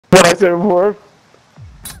What I said before?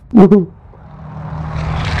 Oh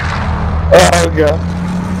god.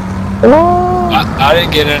 I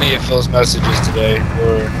didn't get any of Phil's messages today.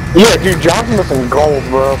 Yeah, dude, John's missing gold,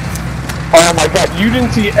 bro. Oh my god, you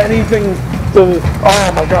didn't see anything to...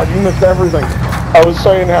 Oh my god, you missed everything. I was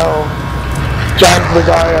saying how John's the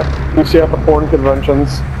guy you see at the porn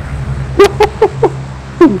conventions.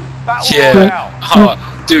 Yeah. Oh,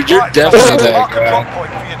 dude, you're definitely that guy.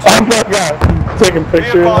 I'm that guy. Taking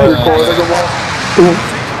pictures, recording them all.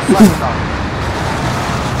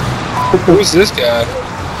 Who's this guy?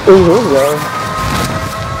 Who's this guy?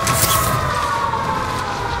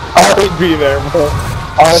 I would be there, bro.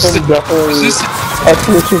 I am definitely... Is this...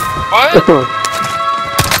 What?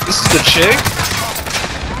 This is the chick?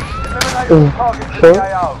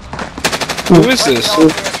 Who is this? Who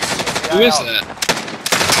is that?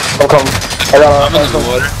 I'm coming. I'm in the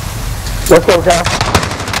water. Let's go, Cal.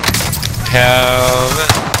 Calvin.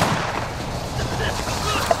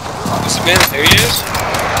 Is the man? There he is?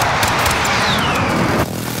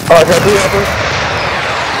 Alright, can I do that,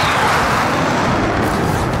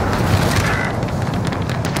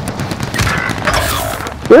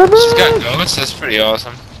 She's got goats, that's pretty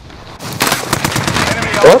awesome.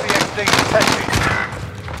 What?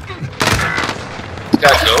 She's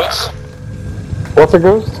got goats? What's a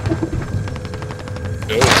ghost?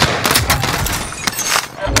 Goats.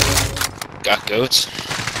 Got goats?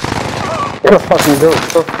 You're a fucking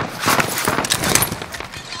ghost, bro.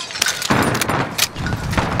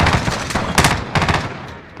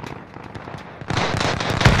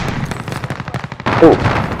 Oh.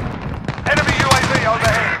 Enemy UAV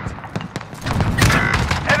overhead.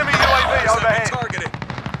 Enemy UAV overhead.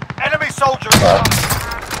 Enemy soldier.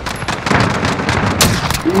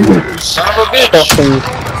 Son of a bitch!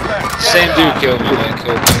 Same dude killed me, man.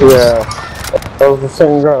 Killed me. Yeah. That was the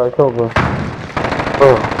same guy I killed him.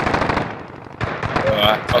 Oh. Oh, I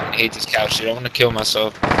fucking hate this couch shit. I want to kill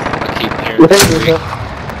myself. I keep hearing You it hate squeak.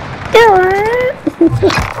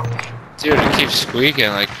 Dude, it keeps squeaking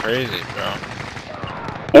like crazy, bro.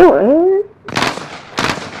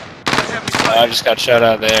 I just got shot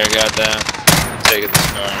out there, goddamn. I'm taking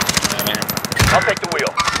this car. I'll take the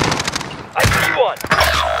wheel. I see one.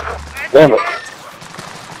 Damn it.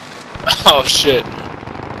 Oh shit.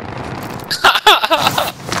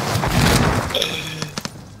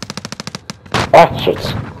 Ah,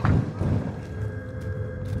 shit.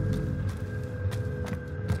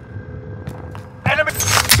 Enemy.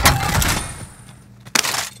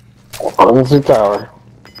 On the tower.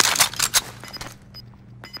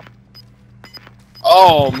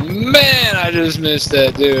 Oh man, I just missed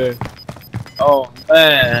that dude. Oh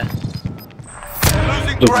man.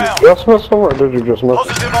 Losing Did ground. you just miss him or did you just miss him?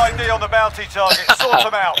 Positive ID on the bounty target. Sort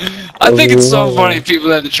them out. I think it's so funny people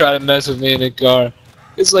have to try to mess with me in a car.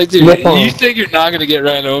 It's like, dude, you think you're not gonna get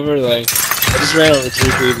ran over? Like, I just ran over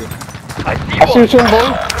 3 people. I I see you soon,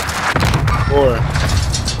 boy. 4.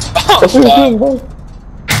 I see you soon, boy.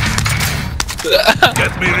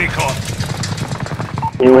 Get me recon.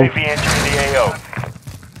 UAV entering the AO.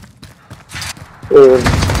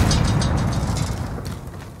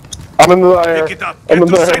 I'm in the air. I'm in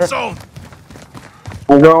the air. Zone.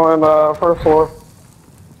 I'm going, first floor.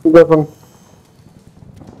 Dipping.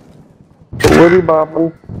 Woody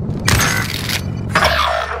bopping.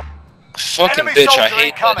 Fucking Enemy bitch, I soldier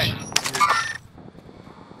hate that incoming.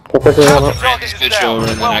 I'll pick it up. ran this bitch over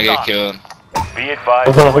and then I get killed. Be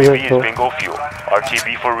advised, UAV is bingo fuel.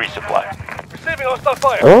 RTB for resupply. Receiving hostile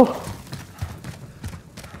fire. Oh.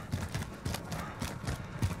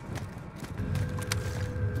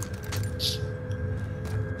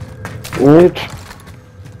 Meat.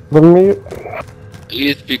 The meat.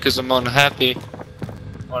 Eat because I'm unhappy.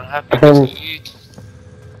 Unhappy because I eat.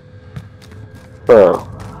 Bro.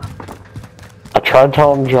 I tried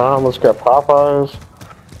telling John, let's get Popeyes.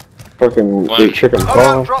 Fucking eat chicken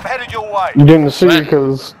parm. Drop headed your way. You didn't see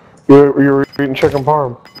because you were eating chicken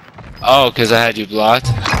parm. Oh, because I had you blocked?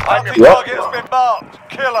 Target has been marked.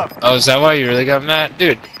 Kill him. Oh, is that why you really got mad?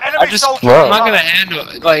 Dude, I'm not gonna handle,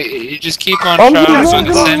 like, you just keep on trying to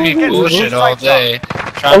fucking send me bullshit all day.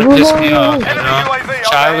 Trying to piss me off, you know?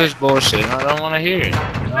 Childish bullshit, I don't want to hear it, you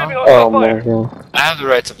know? Oh my god. I have the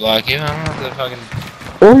right to block you, I don't have to fucking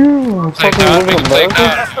Oh, you play fucking God, we living can play in God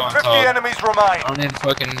America? if you want to 50 talk. enemies remain. I don't need to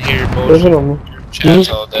fucking hear Listen bullshit to me. chats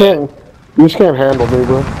all day. You just can't handle me,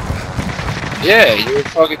 bro. Yeah, you're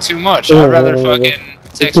fucking too much. I'd rather fucking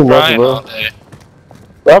text too much, Brian bro. all day.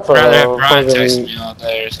 That's I'd rather have Brian fucking... text me all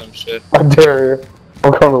day or some shit. I dare you.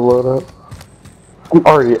 I'm coming to load up. I'm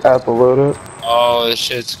already at the load up. Oh, this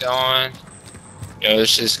shit's going. Yo, this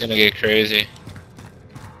shit's gonna get crazy.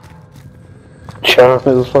 John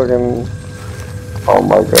is fucking. Oh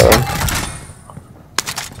my god.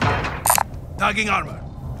 Tagging armor.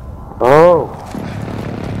 Oh.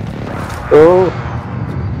 Oh.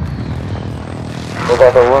 We're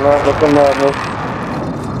about to run out with the madness.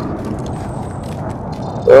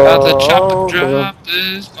 Got the chopper drop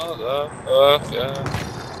this motherfucker.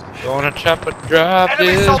 Gonna chopper drop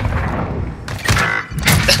this.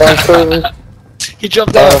 He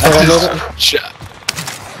jumped out.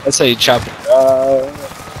 That's how you chop it.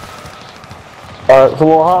 Alright, so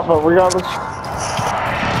we'll hop up. We got this.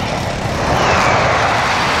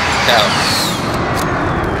 Now,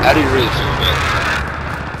 how do you really feel, man?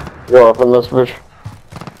 Go up in this bitch.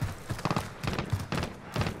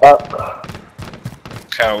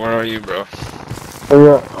 Cal, where are you, bro? Where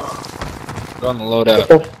you at? Go on the loadout.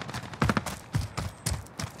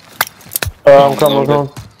 I'm coming.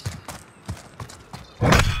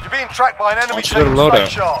 You're being tracked by an enemy team. Stay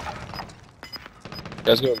sharp. You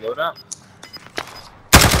guys go to loadout?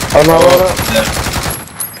 I'm not loadout.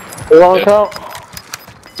 You want to count?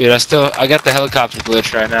 Dude, I got the helicopter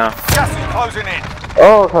glitch right now. Gas is closing in.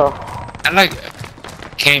 Oh, okay. I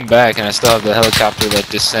came back and I still have the helicopter that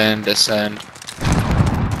descend.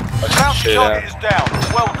 Bounty target is down.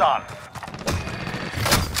 Well done.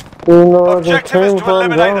 You know, Objective is to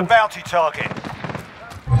eliminate the bounty target.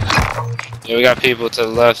 Yeah, we got people to the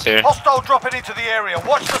left here. Hostile dropping into the area.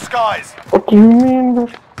 Watch the skies. What do you mean?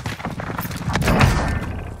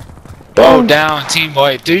 Oh, down, team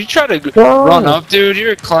white. Dude, you try to run up, dude.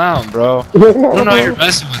 You're a clown, bro. I don't know what you're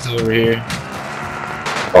messing with over here.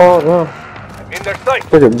 Oh, no. In their sight.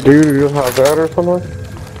 Like a dude who just has that or something?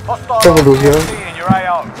 Hostile in your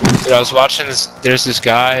AO. Dude, I was watching this. There's this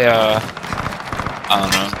guy, I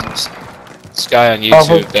don't know. This guy on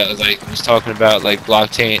YouTube that was talking about like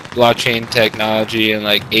blockchain technology and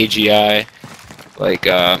like AGI, like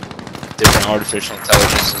different artificial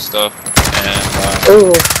intelligence and stuff.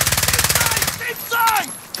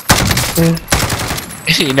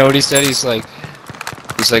 And you know what he said? He's like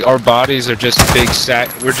our bodies are just a big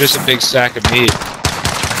sack. We're just a big sack of meat.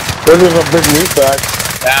 We're just a big meat sack.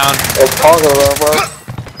 Down.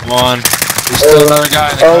 One. There's still another guy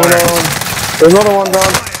in the corner. No. There's another one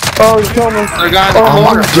down. Oh, he's coming. Another guy in the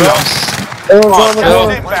corner.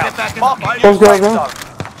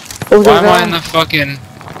 Why am I in the fucking...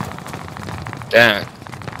 Damn it.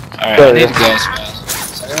 Alright, I need a gas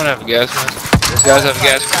mask. Does anyone have a gas mask? These guys have a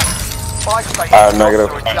gas mask?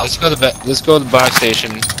 Negative. Alright, let's go to the buy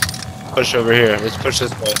station. Push over here. Let's push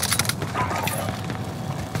this way.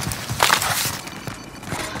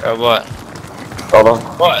 What? Hold on.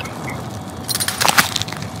 What?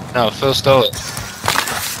 No, Phil stole it.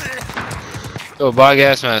 Go buy a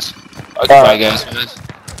gas mask. I can buy a gas mask.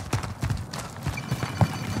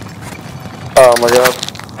 Oh my god.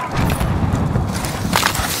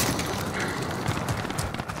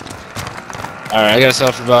 Alright, I got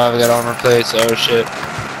self-revive, I got armor plates, oh shit.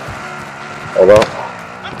 Hold on.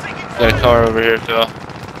 Got a car over here, Phil.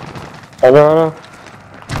 I know.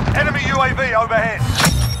 Enemy UAV overhead.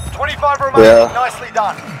 25 remaining, nicely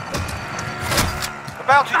done. The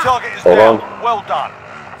bounty target is down. Well done.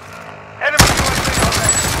 Enemy UAV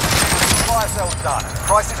overhead. Fire sales done.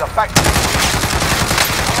 Prices are back to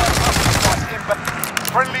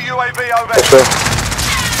friendly UAV overhead.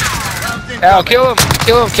 Cal, kill him,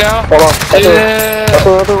 Cal. Hold on.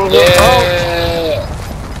 Yeah.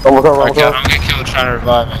 Alright, Cal, I'm gonna kill trying to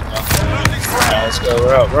revive me. Alright, let's go.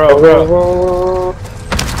 We're up.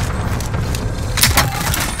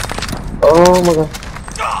 Oh my god.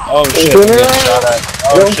 Oh shit. We got shot at.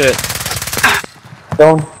 Oh shit.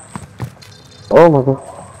 Down. Oh my god.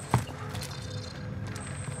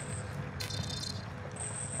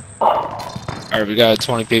 Alright, we got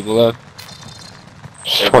 20 people left.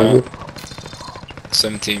 20.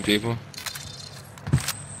 17 people.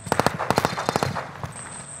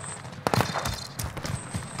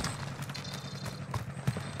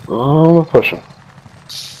 Oh, I'm pushing.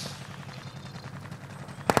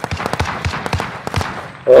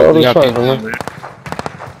 Oh, We there's got 5 people of over them. there.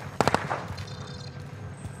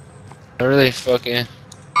 They're really fucking...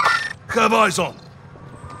 Have eyes on.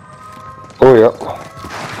 Oh, yeah.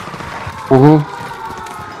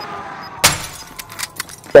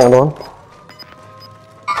 Down one.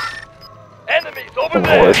 Enemies over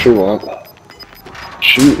Oh, where she went.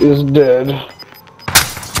 She is dead.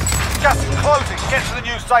 Gas is closing. Get to the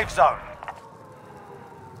new safe zone.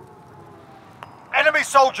 Enemy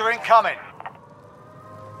soldier incoming.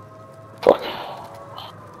 Fuck.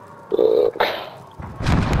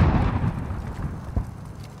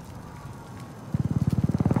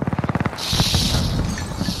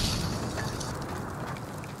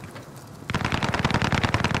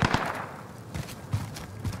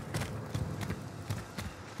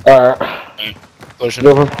 Alright. Pushing.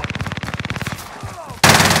 Over.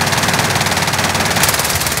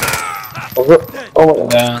 Oh my god.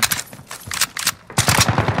 Down.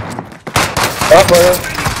 Up there.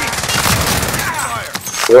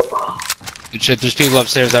 Yep. Good shit, there's people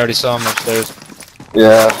upstairs. I already saw them upstairs.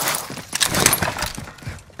 Yeah.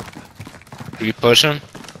 Do you push them?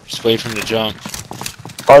 Just wait for him to jump.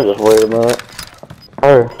 I'll just wait a minute.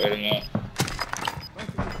 Hey. Waiting out.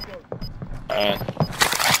 Alright.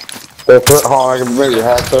 That's it. Hold on, I can maybe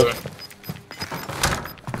hack that.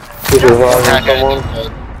 This is Don't hack someone.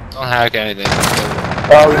 anything. Don't hack anything.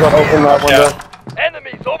 Oh, we gotta open that window.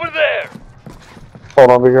 Enemies over there!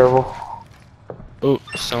 Hold on, be careful. Oh,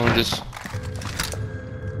 someone just...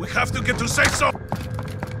 We have to get to safe zone.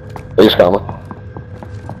 He's coming.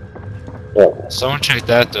 Yeah. Someone check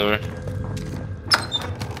that door.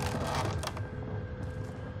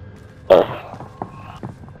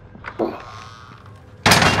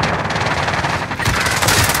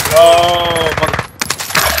 Oh,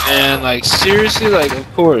 man, like, seriously? Like, of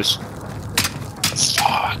course.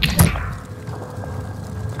 Fuck.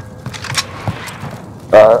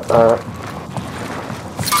 Alright.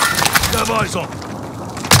 Have eyes on.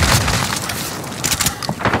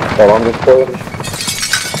 Hold on, just waiting.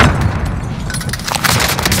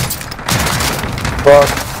 Fuck.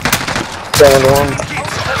 Stand on.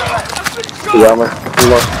 Yeah, man. The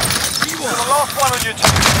last one on your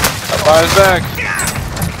team. Fire's back.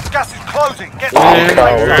 Gas is closing. Get Oh, in.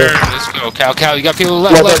 Cal, okay. Let's go, Cal. You got people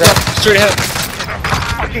left, left. Straight ahead.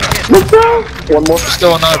 One more. There's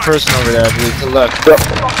still another person over there, I believe, to the left. Yep.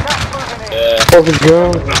 Yeah. Let's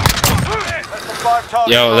go.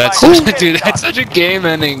 Yo, that's dude, that's such a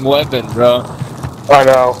game-ending weapon, bro. I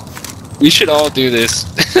know. We should all do this.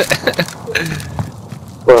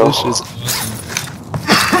 Well. This is awesome.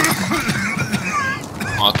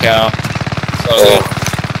 Come on, Cal. It's all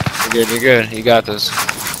good. You're good. You got this.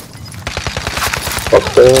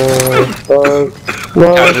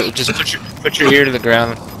 Cal, just put your ear to the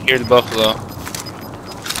ground. Hear the buffalo.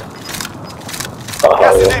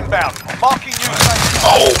 Gas is inbound. Marking you.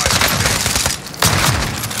 Oh!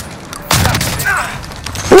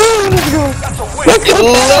 That's a win. Let's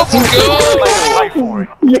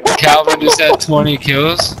go! Calvin just had 20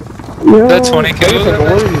 kills. Yeah. That 20 kills?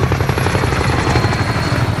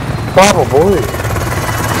 Probably.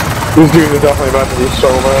 These dudes are definitely about to be so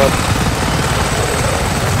mad.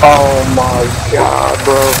 Oh my god,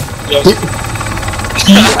 bro. Yes.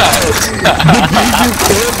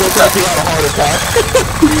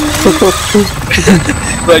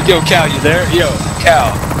 Like, yo, Cal, you there? Yo,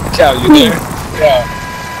 Cal, you there? Yeah.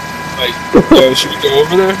 Like, yo, should we go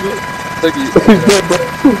over there? Like,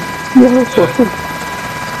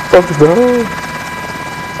 Let's go.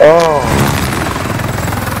 Oh.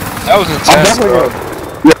 that was intense, bro.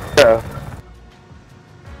 Yeah.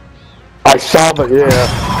 I saw that, yeah.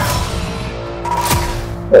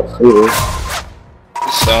 That's it.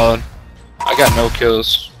 Solid. I got no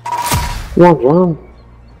kills. Come on, John.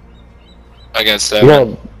 I got 7.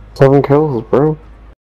 You got 7 kills, bro.